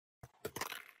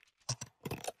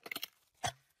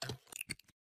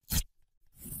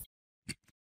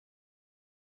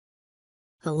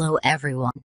Hello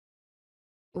everyone.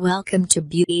 Welcome to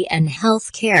Beauty and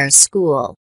Healthcare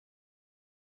School.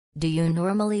 Do you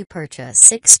normally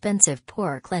purchase expensive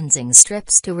pore cleansing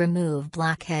strips to remove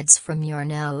blackheads from your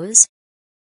nose?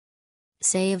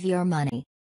 Save your money.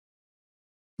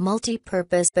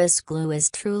 Multi-purpose glue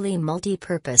is truly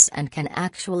multi-purpose and can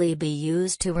actually be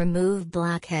used to remove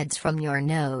blackheads from your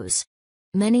nose.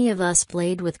 Many of us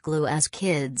played with glue as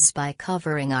kids by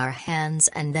covering our hands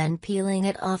and then peeling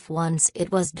it off once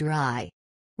it was dry.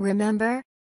 Remember?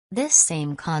 This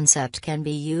same concept can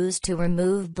be used to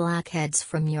remove blackheads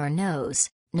from your nose,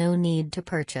 no need to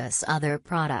purchase other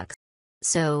products.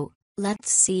 So, let's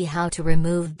see how to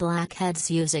remove blackheads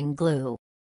using glue.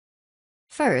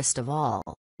 First of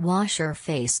all, wash your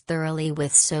face thoroughly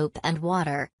with soap and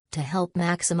water, to help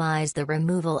maximize the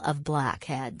removal of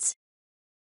blackheads.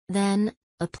 Then,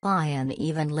 apply an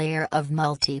even layer of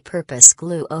multi-purpose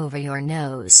glue over your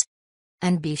nose.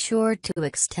 And be sure to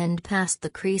extend past the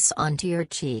crease onto your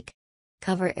cheek.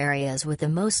 Cover areas with the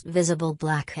most visible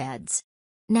blackheads.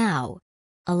 Now,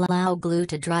 allow glue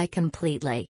to dry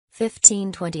completely,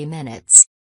 15-20 minutes.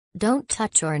 Don't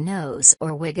touch your nose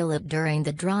or wiggle it during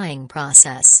the drying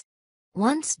process.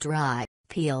 Once dry,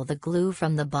 peel the glue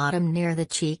from the bottom near the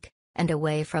cheek, and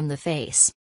away from the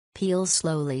face. Peel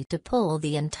slowly to pull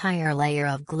the entire layer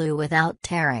of glue without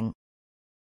tearing.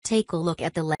 Take a look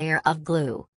at the layer of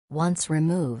glue, once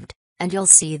removed, and you'll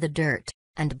see the dirt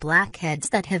and blackheads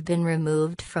that have been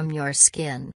removed from your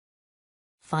skin.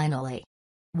 Finally,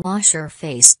 wash your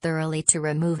face thoroughly to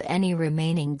remove any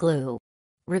remaining glue.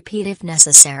 Repeat if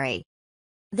necessary.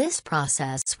 This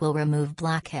process will remove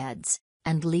blackheads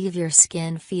and leave your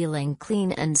skin feeling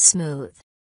clean and smooth.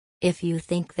 If you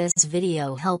think this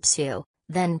video helps you,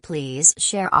 then please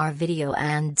share our video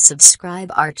and subscribe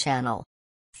our channel.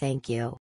 Thank you.